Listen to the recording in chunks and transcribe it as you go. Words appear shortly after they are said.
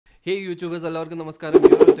Hey YouTubers, എല്ലാവർക്കും നമസ്കാരം.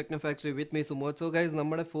 You are technowfactory with me Sumod. So guys,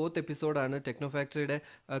 നമ്മുടെ 4th episode ആണ് technowfactoryയുടെ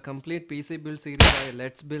കംപ്ലീറ്റ് PC ബിൽഡ് സീരീസ് ആയ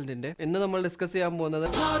let's ബിൽഡിന്റെ. ഇന്ന് നമ്മൾ ഡിസ്കസ് ചെയ്യാൻ പോകുന്നത്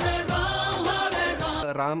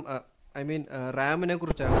റാമിനെ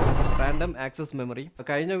കുറിച്ചാണ്, റാൻഡം ആക്സസ് മെമ്മറി.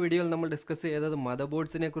 കഴിഞ്ഞ വീഡിയോയിൽ നമ്മൾ ഡിസ്കസ് ചെയ്തത് മദർ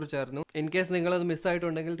ബോർഡ്സിനെ കുറിച്ചായിരുന്നു. ഇൻ കേസ് നിങ്ങളത്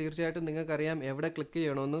മിസ്സായിട്ടുണ്ടെങ്കിൽ തീർച്ചയായിട്ടും നിങ്ങൾക്കറിയാം എവിടെ ക്ലിക്ക്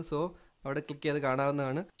ചെയ്യണമെന്ന്. സോ അവിടെ ക്ലിക്ക് ചെയ്ത്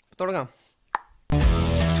കാണാവുന്നതാണ്. തുടങ്ങാം.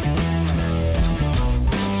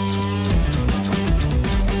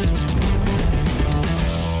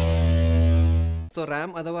 സോ റാം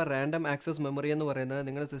അഥവാ റാൻഡം ആക്സസ് മെമ്മറി എന്ന് പറയുന്നത്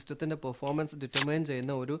നിങ്ങളുടെ സിസ്റ്റത്തിൻ്റെ പെർഫോമൻസ് ഡിറ്റർമൈൻ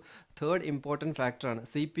ചെയ്യുന്ന ഒരു തേർഡ് ഇമ്പോർട്ടൻറ്റ് ഫാക്ടറാണ്.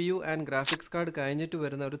 CPU ആൻഡ് ഗ്രാഫിക്സ് കാർഡ് കഴിഞ്ഞിട്ട്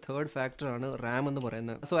വരുന്ന ഒരു തേർഡ് ഫാക്ടറാണ് റാം എന്ന്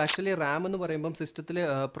പറയുന്നത്. സോ ആക്ച്വലി റാം എന്ന് പറയുമ്പം സിസ്റ്റത്തിൽ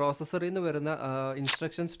പ്രോസസ്സറിൽ നിന്ന് വരുന്ന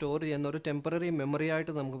ഇൻസ്ട്രക്ഷൻ സ്റ്റോർ ചെയ്യുന്ന ഒരു ടെമ്പററി മെമ്മറി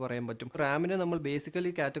ആയിട്ട് നമുക്ക് പറയാൻ പറ്റും. റാമിനെ നമ്മൾ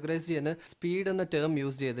ബേസിക്കലി കാറ്റഗറൈസ് ചെയ്യുന്ന സ്പീഡ് എന്ന ടേം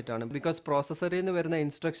യൂസ് ചെയ്തിട്ടാണ്. ബിക്കോസ് പ്രോസസ്സറിൽ നിന്ന് വരുന്ന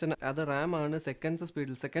ഇൻസ്ട്രക്ഷൻ അത് റാം ആണ് സെക്കൻഡ്സ്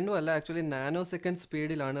സ്പീഡിൽ, സെക്കൻഡും അല്ല ആക്ച്വലി നാനോ സെക്കൻഡ്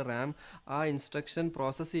സ്പീഡിലാണ് റാം ആ ഇൻസ്ട്രക്ഷൻ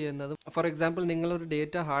പ്രോസസ്സ് ചെയ്യുന്നത്. ഫോർ എക്സാമ്പിൾ നിങ്ങളൊരു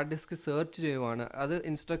ഡേറ്റ ഹാർഡ് ഡിസ്ക് സെർച്ച് ചെയ്യുവാണ്, അത്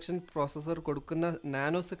ഇൻസ്ട്രക്ഷൻ പ്രോസസ്സർ കൊടുക്കുന്ന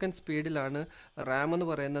നാനോ സെക്കൻഡ് സ്പീഡിലാണ് റാം എന്ന്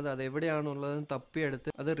പറയുന്നത്. അത് എവിടെയാണുള്ളതെന്ന് തപ്പിയെടുത്ത്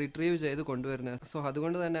അത് റിട്രീവ് ചെയ്ത് കൊണ്ടുവരുന്നത്. സോ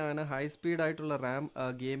അതുകൊണ്ട് തന്നെയാണ് ഹൈ സ്പീഡായിട്ടുള്ള റാം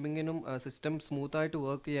ഗെയിമിങ്ങിനും സിസ്റ്റം സ്മൂത്തായിട്ട്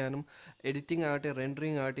വർക്ക് ചെയ്യാനും എഡിറ്റിംഗ് ആകട്ടെ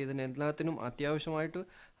റെൻഡറിങ് ആകട്ടെ ഇതിനെല്ലാത്തിനും അത്യാവശ്യമായിട്ട്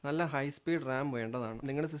നല്ല ഹൈ സ്പീഡ് റാം വേണ്ടതാണ്.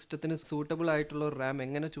 നിങ്ങളുടെ സിസ്റ്റത്തിന് സൂട്ടബിൾ ആയിട്ടുള്ള ഒരു റാം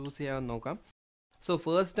എങ്ങനെ ചൂസ് ചെയ്യാമെന്ന് നോക്കാം. സോ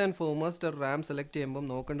ഫസ്റ്റ് ആൻഡ് ഫോർമോസ്റ്റ് ഒരു റാം സെലക്ട് ചെയ്യുമ്പോൾ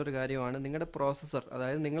നോക്കേണ്ട ഒരു കാര്യമാണ് നിങ്ങളുടെ പ്രോസസ്സർ,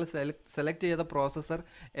 അതായത് നിങ്ങൾ സെലക്ട് ചെയ്ത പ്രോസസ്സർ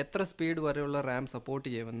എത്ര സ്പീഡ് വരെയുള്ള റാം സപ്പോർട്ട്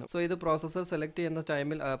ചെയ്യുമെന്ന്. സോ ഇത് പ്രോസസ്സർ സെലക്ട് ചെയ്യുന്ന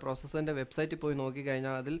ടൈമിൽ പ്രോസസ്സറിൻ്റെ വെബ്സൈറ്റിൽ പോയി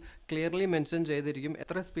നോക്കിക്കഴിഞ്ഞാൽ അതിൽ ക്ലിയർലി മെൻഷൻ ചെയ്തിരിക്കും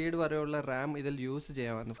എത്ര സ്പീഡ് വരെയുള്ള റാം ഇതിൽ യൂസ്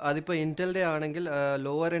ചെയ്യാമെന്ന്. അതിപ്പോൾ ഇൻറ്റലിൻ്റെ ആണെങ്കിൽ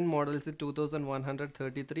ലോവർ എൻഡ് മോഡൽസ്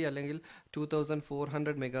 2133 അല്ലെങ്കിൽ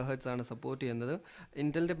 2400 MHz ആണ് സപ്പോർട്ട് ചെയ്യുന്നത്.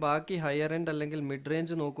 ഇൻറ്റലിൻ്റെ ബാക്കി ഹയർ എൻഡ് അല്ലെങ്കിൽ മിഡ്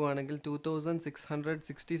റേഞ്ച് നോക്കുവാണെങ്കിൽ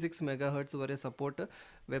 2666 MHz വരെ സപ്പോർട്ട്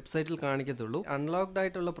വെബ്സൈറ്റിൽ കാണിക്കത്തുള്ളൂ. അൺലോക്ഡ്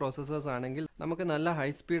ആയിട്ടുള്ള പ്രോസസ്സേഴ്സ് ആണെങ്കിൽ നമുക്ക് നല്ല ഹൈ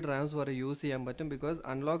സ്പീഡ് റാംസ് വരെ യൂസ് ചെയ്യാൻ പറ്റും. ബിക്കോസ്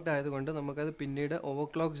അൺലോക്ഡ് ആയതുകൊണ്ട് നമുക്കത് പിന്നീട്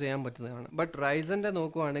ഓവർക്ലോക്ക് ചെയ്യാൻ പറ്റുന്നതാണ്. ബട്ട് റൈസൻ്റെ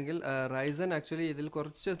നോക്കുവാണെങ്കിൽ റൈസൻ ആക്ച്വലി ഇതിൽ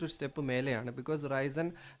കുറച്ച് സ്റ്റെപ്പ് മേലെയാണ്. ബിക്കോസ് റൈസൻ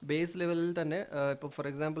ബേസ് ലെവലിൽ തന്നെ ഇപ്പോൾ ഫോർ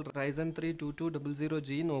എക്സാമ്പിൾ റൈസൻ 3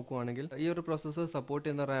 2200G നോക്കുവാണെങ്കിൽ ഈ ഒരു പ്രോസസ്സർ സപ്പോർട്ട്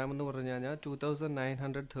ചെയ്യുന്ന റാം എന്ന് പറഞ്ഞു കഴിഞ്ഞാൽ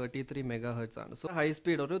 2933 MHz ആണ്. സോ ഹൈ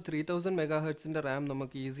സ്പീഡ് ഒരു 3000 MHz റാം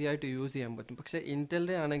നമുക്ക് ഈസി ആയിട്ട് യൂസ് ചെയ്യാൻ പറ്റും. പക്ഷേ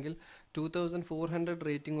ഇൻറ്റലിൻ്റെ ആണെങ്കിൽ 2400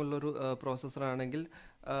 റേറ്റിംഗ് ഉള്ളൊരു പ്രോസസ്സർ ആണെങ്കിൽ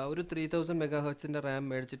ഒരു 3000 MHz റാം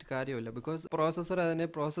മേടിച്ചിട്ട് കാര്യമില്ല. ബിക്കോസ് പ്രോസസ്സർ അതിനെ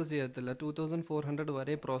പ്രോസസ്സ് ചെയ്യത്തില്ല, 2400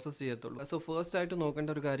 വരെ പ്രോസസ്സ് ചെയ്യത്തുള്ളൂ. സോ ഫസ്റ്റ് ആയിട്ട് നോക്കേണ്ട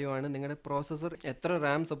ഒരു കാര്യമാണ് നിങ്ങളുടെ പ്രോസസ്സർ എത്ര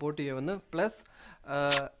റാം സപ്പോർട്ട് ചെയ്യുമെന്ന്, പ്ലസ്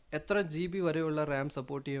എത്ര GB വരെയുള്ള റാം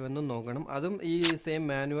സപ്പോർട്ട് ചെയ്യുമെന്നും നോക്കണം. അതും ഈ സെയിം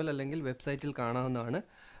മാനുവൽ അല്ലെങ്കിൽ വെബ്സൈറ്റിൽ കാണാവുന്നതാണ്.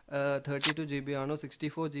 32 GB ആണോ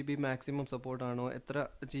 64 GB മാക്സിമം സപ്പോർട്ടാണോ, എത്ര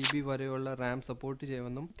GB വരെയുള്ള റാം സപ്പോർട്ട്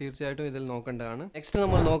ചെയ്യുമെന്നും തീർച്ചയായിട്ടും ഇതിൽ നോക്കേണ്ടതാണ്. നെക്സ്റ്റ്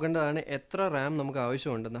നമ്മൾ നോക്കേണ്ടതാണ് എത്ര റാം നമുക്ക്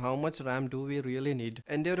ആവശ്യമുണ്ടെന്ന്. How much Ram do we really need.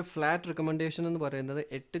 എൻ്റെ ഒരു ഫ്ലാറ്റ് റിക്കമെൻഡേഷൻ എന്ന് പറയുന്നത്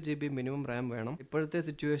 8 GB മിനിമം റാം വേണം. ഇപ്പോഴത്തെ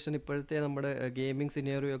സിറ്റുവേഷൻ, ഇപ്പോഴത്തെ നമ്മുടെ ഗെയിമിംഗ്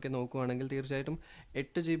സിനാരിയോ ഒക്കെ നോക്കുവാണെങ്കിൽ തീർച്ചയായിട്ടും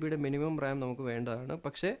 8 GB മിനിമം റാം നമുക്ക് വേണ്ടതാണ്.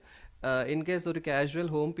 പക്ഷേ ഇൻ കേസ് ഒരു കാഷ്വൽ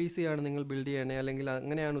ഹോം PC ആണ് നിങ്ങൾ ബിൽഡ് ചെയ്യണേ അല്ലെങ്കിൽ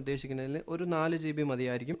അങ്ങനെയാണ് ഉദ്ദേശിക്കുന്നതിൽ ഒരു 4 GB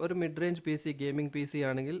മതിയായിരിക്കും. ഒരു mid range PC gaming PC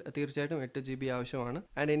ആണെങ്കിൽ തീർച്ചയായിട്ടും 8 GB ആവശ്യമാണ്.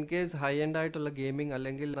 And in case high end ആയിട്ടുള്ള ഗെയിമിംഗ്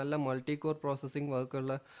അല്ലെങ്കിൽ നല്ല മൾട്ടി കോർ പ്രോസസ്സിംഗ്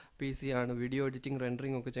വർക്കുള്ള PC ആണ്, വീഡിയോ എഡിറ്റിംഗ്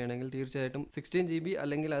റെൻഡറിംഗ് ഒക്കെ ചെയ്യണമെങ്കിൽ തീർച്ചയായിട്ടും 16 GB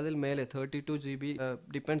അല്ലെങ്കിൽ അതിൽ മേലെ 32 GB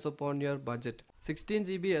depends upon your budget. 16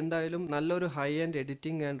 GB എന്തായാലും നല്ലൊരു high end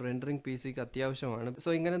editing and rendering PCക്ക് അത്യാവശ്യമാണ്. സോ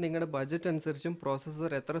ഇങ്ങനെ നിങ്ങളുടെ ബഡ്ജറ്റ് അനുസരിച്ചും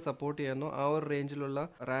പ്രോസസ്സർ എത്ര സപ്പോർട്ട് ചെയ്യുന്നോ ആ ഒരു റേഞ്ചിലുള്ള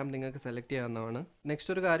റാം നിങ്ങൾക്ക് സെലക്ട് ചെയ്യാവുന്നതാണ്.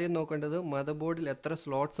 നെക്സ്റ്റ് ഒരു കാര്യം നോക്കേണ്ടത് മദർ ബോർഡിൽ എത്ര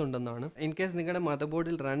സ്ലോട്ട്സ് ഉണ്ടെന്നാണ്. ഇൻ കേസ് നിങ്ങളുടെ മദർ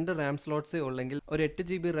ബോർഡിൽ 2 റാം സ്ലോട്ട്സേ ഉള്ളെങ്കിൽ ഒരു 8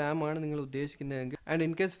 GB റാം ആണ് നിങ്ങൾ ഉദ്ദേശിക്കുന്നതെങ്കിൽ, ആൻഡ്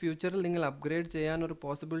ഇൻ കേസ് ഫ്യൂച്ചറിൽ നിങ്ങൾ അപ്ഗ്രേഡ് ചെയ്യാൻ ഒരു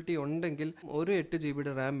പോസിബിലിറ്റി ഉണ്ടെങ്കിൽ ഒരു 8 GB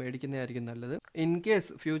റാം മേടിക്കുന്നതായിരിക്കും നല്ലത്. ഇൻ കേസ്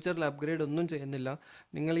ഫ്യൂച്ചറിൽ അപ്ഗ്രേഡ് ഒന്നും ചെയ്യുന്നില്ല,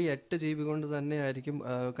 നിങ്ങൾ ഈ 8 GB കൊണ്ട് തന്നെ ആയിരിക്കും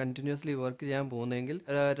കണ്ടിന്യൂസ്ലി വർക്ക് ചെയ്യാൻ പോകുന്നതെങ്കിൽ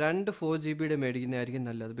 2 4 GB മേടിക്കുന്നതായിരിക്കും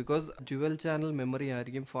നല്ലത്. ബിക്കോസ് ഡ്യുവൽ ചാനൽ മെമ്മറി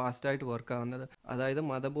ആയിരിക്കും ഫാസ്റ്റായിട്ട് വർക്ക് ആവുന്നത്. അതായത്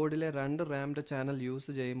മദർ ബോർഡിലെ 2 റാമിൻ്റെ ചാനൽ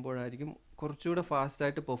യൂസ് ചെയ്യുമ്പോഴായിരിക്കും കുറച്ചുകൂടെ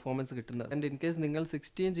ഫാസ്റ്റായിട്ട് പെർഫോമൻസ് കിട്ടുന്നത്. ആൻഡ് ഇൻ കേസ് നിങ്ങൾ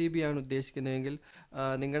 16 GB ആണ് ഉദ്ദേശിക്കുന്നതെങ്കിൽ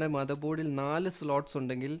നിങ്ങളുടെ മദർ ബോർഡിൽ 4 സ്ലോട്ട്സ്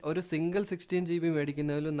ഉണ്ടെങ്കിൽ ഒരു സിംഗിൾ 16 GB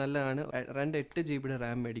മേടിക്കുന്നതിലും നല്ലതാണ് 8 GB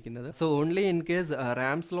റാം മേടിക്കുന്നത്. So only in case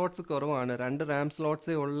Ram slots കുറവാണ്, 2 റാം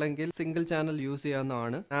സ്ലോട്ട്സേ ഉള്ളെങ്കിൽ സിംഗിൾ ചാനൽ യൂസ്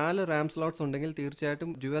ചെയ്യാവുന്നതാണ്. 4 റാം സ്ലോട്ട്സ് ഉണ്ടെങ്കിൽ തീർച്ചയായിട്ടും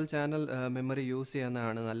ഡ്യുവൽ ചാനൽ മെമ്മറി യൂസ്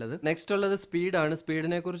ചെയ്യുന്നതാണ് നല്ലത്. നെക്സ്റ്റ് ഉള്ളത് സ്പീഡാണ്.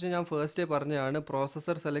 സ്പീഡിനെ കുറിച്ച് ഞാൻ ഫസ്റ്റേ പറഞ്ഞതാണ്.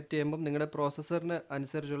 പ്രോസസ്സർ സെലക്ട് ചെയ്യുമ്പോൾ നിങ്ങളുടെ പ്രോസസ്സറിന്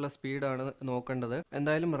അനുസരിച്ചുള്ള സ്പീഡാണ് നോക്കേണ്ടത്.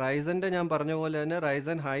 എന്തായാലും റൈസൻ്റെ ഞാൻ പറഞ്ഞ പോലെ തന്നെ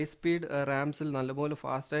റൈസൻ ഹൈ സ്പീഡ് റാംസിൽ നല്ലപോലെ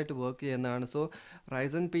ഫാസ്റ്റായിട്ട് വർക്ക് ചെയ്യുന്നതാണ്. സോ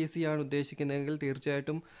റൈസൻ PC ആണ് ഉദ്ദേശിക്കുന്നതെങ്കിൽ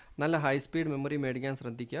തീർച്ചയായിട്ടും നല്ല ഹൈ സ്പീഡ് മെമ്മറി മേടിക്കാൻ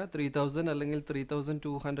ശ്രദ്ധിക്കുക. 3000 അല്ലെങ്കിൽ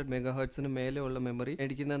 3200 MHz മേലെയുള്ള മെമ്മറി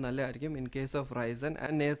മേടിക്കുന്നത് നല്ലതായിരിക്കും in case of Ryzen.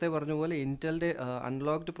 And നേരത്തെ പറഞ്ഞ പോലെ ഇൻറ്റലിൻ്റെ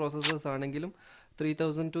അൺലോക്ഡ് പ്രോസസ്സേഴ്സ് ആണെങ്കിലും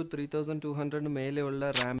 3000 to 3200 മേലെയുള്ള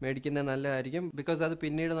റാം മേടിക്കുന്നത് നല്ലതായിരിക്കും. ബിക്കോസ് അത്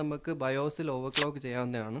പിന്നീട് നമുക്ക് ബയോസിൽ ഓവർക്ലോക്ക്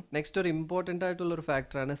ചെയ്യാവുന്നതാണ്. നെക്സ്റ്റ് ഒരു ഇമ്പോർട്ടൻ്റ് ആയിട്ടുള്ള ഒരു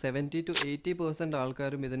ഫാക്ടറാണ് 70-80%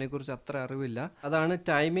 ആൾക്കാരും ഇതിനെക്കുറിച്ച് അത്ര അറിവില്ല. അതാണ്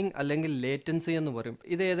ടൈമിംഗ് അല്ലെങ്കിൽ ലേറ്റൻസി എന്ന് പറയും.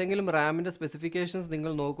 ഇത് ഏതെങ്കിലും റാമിൻ്റെ സ്പെസിഫിക്കേഷൻസ്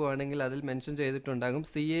നിങ്ങൾ നോക്കുകയാണെങ്കിൽ അതിൽ മെൻഷൻ ചെയ്തിട്ടുണ്ടാകും.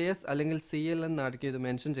 CAS അല്ലെങ്കിൽ CL എന്നായിരിക്കും ഇത്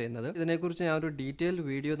മെൻഷൻ ചെയ്യുന്നത്. ഇതിനെക്കുറിച്ച് ഞാൻ ഒരു ഡീറ്റെയിൽഡ്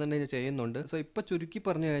വീഡിയോ തന്നെ ചെയ്യുന്നുണ്ട്. സോ ഇപ്പോൾ ചുരുക്കി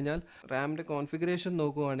പറഞ്ഞു കഴിഞ്ഞാൽ റാമിൻ്റെ കോൺഫിഗറേഷൻ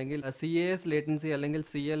നോക്കുകയാണെങ്കിൽ CAS ലേറ്റൻസി അല്ലെങ്കിൽ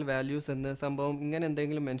CL വാല്യൂസ് എന്ന സംഭവം ഇങ്ങനെ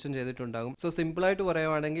എന്തെങ്കിലും മെൻഷൻ ചെയ്തിട്ടുണ്ടാകും. സോ സിമ്പിളായിട്ട്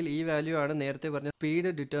പറയുവാണെങ്കിൽ ഈ വാല്യൂ ആണ് നേരത്തെ പറഞ്ഞ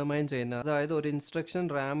സ്പീഡ് ഡിറ്റർമൈൻ ചെയ്യുന്നത്. അതായത് ഒരു ഇൻസ്ട്രക്ഷൻ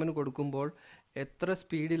റാമിന് കൊടുക്കുമ്പോൾ എത്ര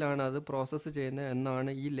സ്പീഡിലാണ് അത് പ്രോസസ്സ് ചെയ്യുന്നത് എന്നാണ്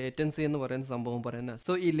ഈ ലേറ്റൻസി എന്ന് പറയുന്ന സംഭവം പറയുന്നത്.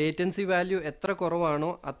 സോ ഈ ലേറ്റൻസി വാല്യൂ എത്ര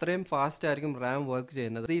കുറവാണോ അത്രയും ഫാസ്റ്റ് ആയിരിക്കും റാം വർക്ക്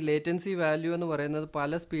ചെയ്യുന്നത്. ഈ ലേറ്റൻസി വാല്യൂ എന്ന് പറയുന്നത്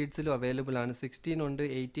പല സ്പീഡ്സിലും അവൈലബിൾ ആണ്. 16 ഉണ്ട്,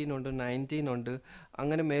 18 ഉണ്ട്, 19 ഉണ്ട്,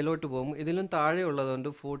 അങ്ങനെ മേലോട്ട് പോകും. ഇതിലും താഴെ ഉള്ളതുണ്ട്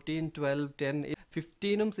 14, 12, 10,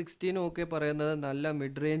 15ഉം 16ഉം ഒക്കെ പറയുന്നത് നല്ല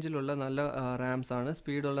മിഡ് റേഞ്ചിലുള്ള നല്ല റാംസ് ആണ്.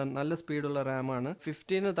 നല്ല സ്പീഡുള്ള റാമാണ്.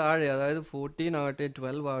 15 താഴെ, അതായത് 14 ആകട്ടെ,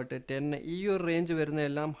 12 ആകട്ടെ, 10 ഈ ഒരു റേഞ്ച്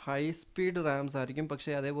വരുന്നതെല്ലാം ഹൈ സ്പീഡ് റാംസ് ആയിരിക്കും.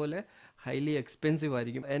 പക്ഷേ അതേപോലെ ഹൈലി എക്സ്പെൻസീവ്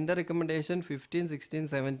ആയിരിക്കും. എൻ്റെ റെക്കമെൻഡേഷൻ 15, 16,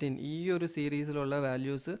 17 ഈ ഒരു സീരീസിലുള്ള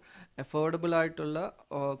വാല്യൂസ് അഫോർഡബിൾ ആയിട്ടുള്ള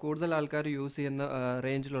കൂടുതൽ ആൾക്കാർ യൂസ് ചെയ്യുന്ന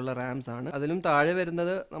റേഞ്ചിലുള്ള റാംസ് ആണ്. അതിലും താഴെ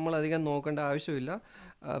വരുന്നത് നമ്മൾ അധികം നോക്കേണ്ട ആവശ്യമില്ല.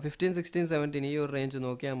 15, 16, 17 ഈ ഒരു റേഞ്ച്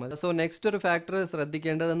നോക്കിയാൽ മതി. സോ നെക്സ്റ്റ് ഒരു ഫാക്ടർ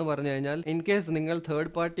ശ്രദ്ധിക്കേണ്ടതെന്ന് പറഞ്ഞു കഴിഞ്ഞാൽ, ഇൻ കേസ് നിങ്ങൾ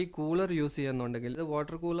തേർഡ് പാർട്ടി കൂളർ യൂസ് ചെയ്യുന്നുണ്ടെങ്കിൽ, ഇത്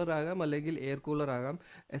വാട്ടർ കൂളർ ആകാം അല്ലെങ്കിൽ എയർ കൂളർ ആകാം.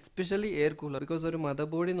 എസ്പെഷ്യലി എയർ കൂളർ, ബിക്കോസ് ഒരു മദർ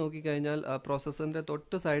ബോർഡിൽ നോക്കിക്കഴിഞ്ഞാൽ പ്രോസസ്സറിൻ്റെ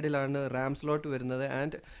തൊട്ട് സൈഡിലാണ് റാം സ്ലോട്ട് വരുന്നത്.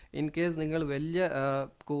 ആൻഡ് ഇൻ കേസ് നിങ്ങൾ വലിയ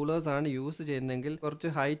കൂളേഴ്സ് ആണ് യൂസ് ചെയ്യുന്നതെങ്കിൽ,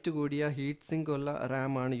 കുറച്ച് ഹൈറ്റ് കൂടിയ ഹീറ്റ് സിങ്ക് ഉള്ള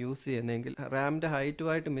റാം ആണ് യൂസ് ചെയ്യുന്നതെങ്കിൽ റാമിൻ്റെ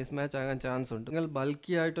ഹൈറ്റുമായിട്ട് മിസ്മാച്ച് ആകാൻ ചാൻസ് ഉണ്ട്. നിങ്ങൾ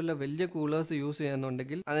ബൾക്കി ആയിട്ടുള്ള വലിയ കൂളേഴ്സ് യൂസ്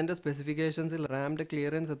ചെയ്യുന്നുണ്ടെങ്കിൽ അതിൻ്റെ സ്പെസിഫിക്കേഷൻസിൽ റാമിൻ്റെ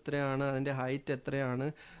ക്ലിയറൻസ് എത്രയാണ്, അതിൻ്റെ ഹൈറ്റ് എത്രയാണ്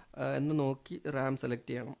എന്ന് നോക്കി റാം സെലക്ട്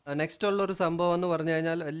ചെയ്യണം. നെക്സ്റ്റ് ഉള്ളൊരു സംഭവം എന്ന് പറഞ്ഞു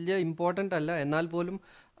കഴിഞ്ഞാൽ വലിയ ഇമ്പോർട്ടൻ്റ് അല്ല, എന്നാൽ പോലും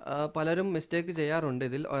പലരും മിസ്റ്റേക്ക് ചെയ്യാറുണ്ട്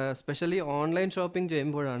ഇതിൽ, സ്പെഷ്യലി ഓൺലൈൻ ഷോപ്പിംഗ്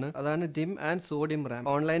ചെയ്യുമ്പോഴാണ്. അതാണ് ഡിം ആൻഡ് സോഡിയം റാം.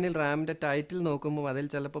 ഓൺലൈനിൽ റാമിൻ്റെ ടൈറ്റിൽ നോക്കുമ്പോൾ അതിൽ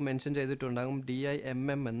ചിലപ്പോൾ മെൻഷൻ ചെയ്തിട്ടുണ്ടാകും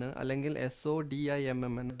DIMM എന്ന്, അല്ലെങ്കിൽ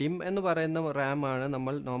SODIMM എന്ന്. ഡിം എന്ന് പറയുന്ന റാമാണ്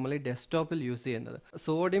നമ്മൾ നോർമലി ഡെസ്ക്ടോപ്പിൽ യൂസ് ചെയ്യുന്നത്.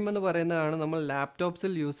 സോഡിയം എന്ന് പറയുന്നതാണ് നമ്മൾ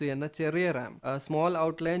ലാപ്ടോപ്സിൽ യൂസ് ചെയ്യുന്ന ചെറിയ Ram. Small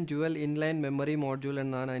outline dual inline memory module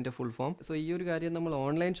എന്നാണ് അതിൻ്റെ ഫുൾ ഫോം. സോ ഈ ഒരു കാര്യം നമ്മൾ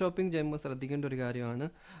ഓൺലൈൻ ഷോപ്പിംഗ് ചെയ്യുമ്പോൾ ശ്രദ്ധിക്കേണ്ട ഒരു കാര്യമാണ്.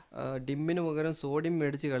 ഡിമ്മിന് പകരം സോഡിയം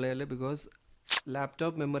മേടിച്ച് കളയല്ലേ, ബിക്കോസ്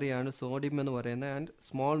ലാപ്ടോപ്പ് മെമ്മറിയാണ് സോഡിയം എന്ന് പറയുന്നത് ആൻഡ്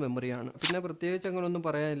സ്മോൾ മെമ്മറിയാണ്. പിന്നെ പ്രത്യേകിച്ച് അങ്ങനെ ഒന്നും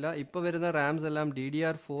പറയാനില്ല. ഇപ്പോൾ വരുന്ന റാംസ് എല്ലാം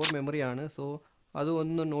DDR4 മെമ്മറിയാണ്. സോ അത്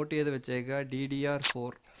ഒന്ന് നോട്ട് ചെയ്ത് വെച്ചേക്കുക,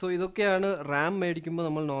 DDR4. സോ ഇതൊക്കെയാണ് റാം മേടിക്കുമ്പോൾ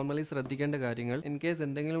നമ്മൾ നോർമലി ശ്രദ്ധിക്കേണ്ട കാര്യങ്ങൾ. ഇൻ കേസ്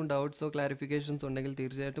എന്തെങ്കിലും ഡൗട്ട്സോ ക്ലാരിഫിക്കേഷൻസ് ഉണ്ടെങ്കിൽ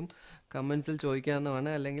തീർച്ചയായിട്ടും കമൻസിൽ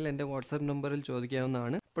ചോദിക്കാവുന്നതാണ്, അല്ലെങ്കിൽ എൻ്റെ വാട്സാപ്പ് നമ്പറിൽ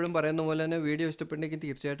ചോദിക്കാവുന്നതാണ്. എപ്പോഴും പറയുന്ന പോലെ തന്നെ വീഡിയോ ഇഷ്ടപ്പെട്ടെങ്കിൽ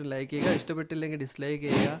തീർച്ചയായിട്ടും ലൈക്ക് ചെയ്യുക, ഇഷ്ടപ്പെട്ടില്ലെങ്കിൽ ഡിസ്ലൈക്ക്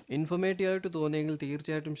ചെയ്യുക. ഇൻഫോർമേറ്റീവ് ആയിട്ട് തോന്നിയെങ്കിൽ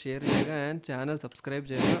തീർച്ചയായിട്ടും ഷെയർ ചെയ്യുക ആൻഡ് ചാനൽ സബ്സ്ക്രൈബ്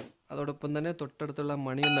ചെയ്യുക. അതോടൊപ്പം തന്നെ തൊട്ടടുത്തുള്ള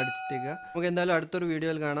മണി ഒന്ന് അടിച്ചിട്ടേക്കുക. നമുക്ക് എന്തായാലും അടുത്തൊരു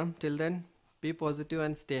വീഡിയോയിൽ കാണാം. Till then B positive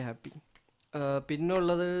and stay happy.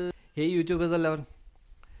 പിന്നുള്ളത്, ഹേയ് യൂട്യൂബേഴ്സ് എല്ലാവരും,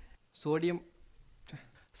 സോഡിയം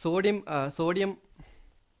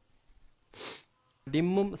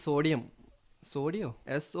ഡിമ്മും സോഡിയോ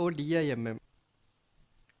SODIMM,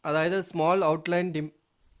 അതായത് സ്മോൾ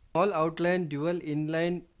ഔട്ട്ലൈൻ ഡ്യുവൽ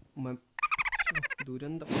ഇൻലൈൻ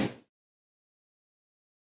ദുരന്തം.